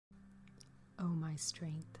O my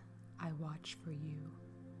strength, I watch for you.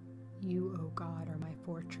 You, O God, are my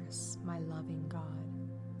fortress, my loving God.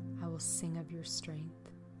 I will sing of your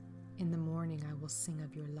strength. In the morning I will sing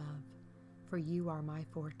of your love, for you are my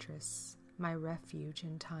fortress, my refuge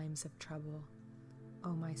in times of trouble.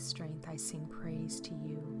 O my strength, I sing praise to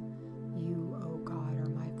you. You, O God, are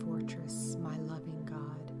my fortress, my loving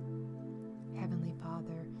God. Heavenly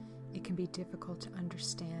Father, it can be difficult to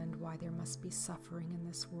understand why there must be suffering in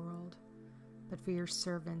this world, but for your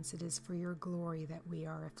servants it is for your glory that we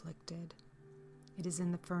are afflicted. It is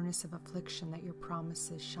in the furnace of affliction that your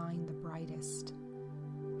promises shine the brightest.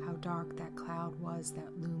 How dark that cloud was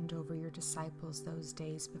that loomed over your disciples those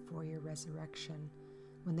days before your resurrection,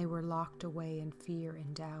 when they were locked away in fear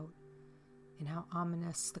and doubt, and how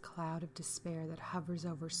ominous the cloud of despair that hovers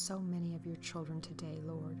over so many of your children today,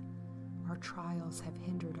 Lord. Our trials have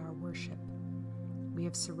hindered our worship. We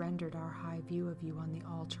have surrendered our high view of you on the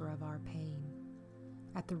altar of our pain.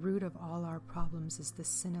 At the root of all our problems is the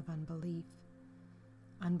sin of unbelief.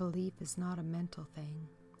 Unbelief is not a mental thing,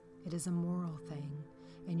 it is a moral thing,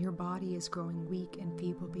 and your body is growing weak and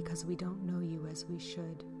feeble because we don't know you as we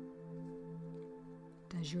should.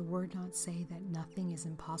 Does your word not say that nothing is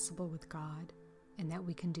impossible with God, and that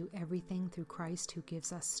we can do everything through Christ who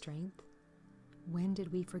gives us strength? When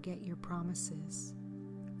did we forget your promises?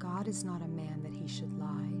 God is not a man that he should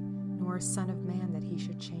lie, nor a son of man that he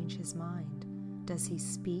should change his mind. Does he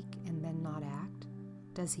speak and then not act?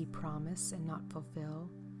 Does he promise and not fulfill?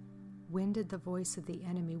 When did the voice of the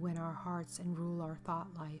enemy win our hearts and rule our thought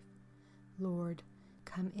life? Lord,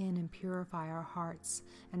 come in and purify our hearts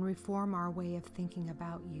and reform our way of thinking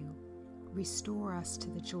about you. Restore us to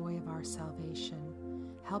the joy of our salvation.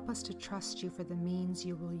 Help us to trust you for the means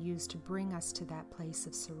you will use to bring us to that place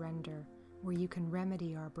of surrender where you can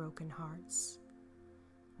remedy our broken hearts.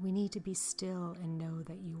 We need to be still and know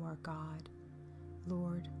that you are God.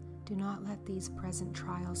 Lord, do not let these present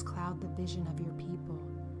trials cloud the vision of your people.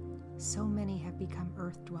 So many have become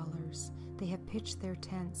earth dwellers. They have pitched their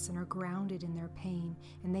tents and are grounded in their pain,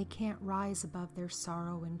 and they can't rise above their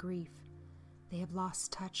sorrow and grief. They have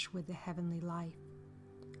lost touch with the heavenly life.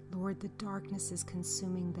 Lord, the darkness is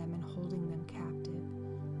consuming them and holding them captive,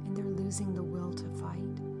 and they're losing the will to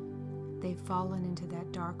fight. They've fallen into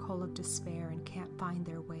that dark hole of despair and can't find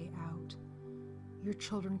their way out. Your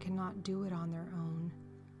children cannot do it on their own,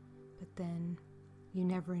 but then you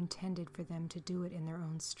never intended for them to do it in their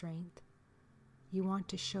own strength. You want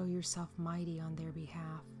to show yourself mighty on their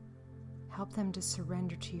behalf. Help them to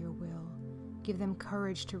surrender to your will. Give them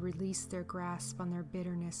courage to release their grasp on their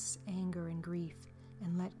bitterness, anger, and grief,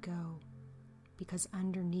 and let go, because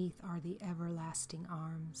underneath are the everlasting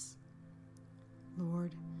arms.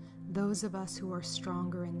 Lord, those of us who are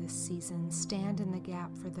stronger in this season stand in the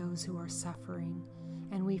gap for those who are suffering,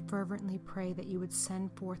 and we fervently pray that you would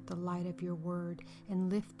send forth the light of your word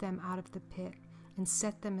and lift them out of the pit and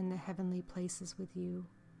set them in the heavenly places with you.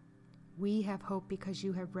 We have hope because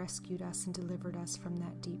you have rescued us and delivered us from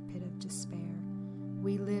that deep pit of despair.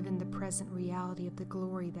 We live in the present reality of the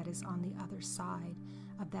glory that is on the other side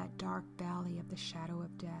of that dark valley of the shadow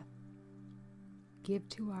of death. Give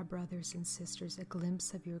to our brothers and sisters a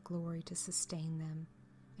glimpse of your glory to sustain them,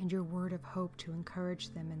 and your word of hope to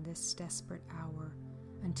encourage them in this desperate hour,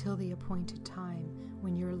 until the appointed time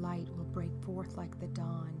when your light will break forth like the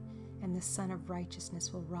dawn, and the Sun of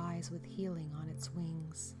Righteousness will rise with healing on its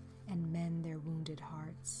wings, and mend their wounded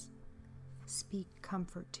hearts. Speak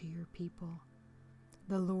comfort to your people.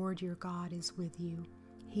 The Lord your God is with you.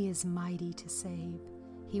 He is mighty to save.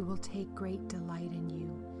 He will take great delight in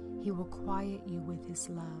you. He will quiet you with his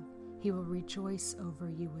love. He will rejoice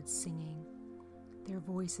over you with singing. Their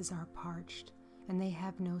voices are parched, and they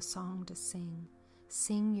have no song to sing.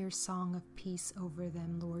 Sing your song of peace over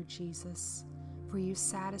them, Lord Jesus, for you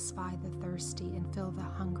satisfy the thirsty and fill the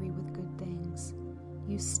hungry with good things.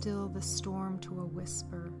 You still the storm to a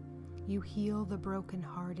whisper. You heal the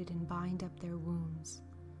brokenhearted and bind up their wounds.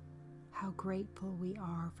 How grateful we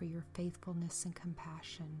are for your faithfulness and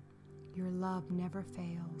compassion. Your love never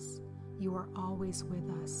fails. You are always with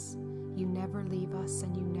us. You never leave us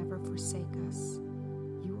and you never forsake us.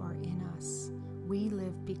 You are in us. We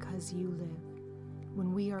live because you live.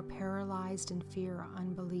 When we are paralyzed in fear or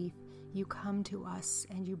unbelief, you come to us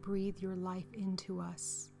and you breathe your life into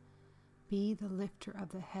us. Be the lifter of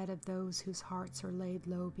the head of those whose hearts are laid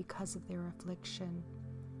low because of their affliction.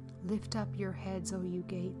 Lift up your heads, O you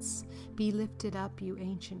gates. Be lifted up, you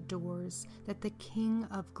ancient doors, that the King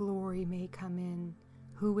of glory may come in.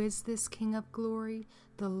 Who is this King of glory?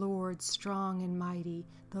 The Lord strong and mighty,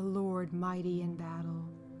 the Lord mighty in battle.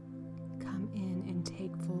 Come in and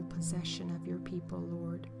take full possession of your people,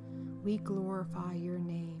 Lord. we glorify your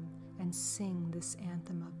name and sing this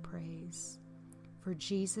anthem of praise. For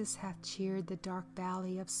Jesus hath cheered the dark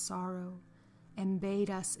valley of sorrow, and bade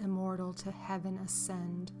us immortal to heaven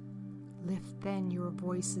ascend. Lift then your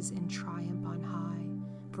voices in triumph on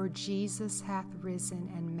high, for Jesus hath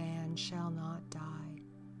risen, and man shall not die.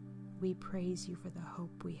 We praise you for the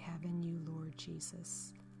hope we have in you, Lord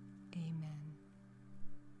Jesus. Amen.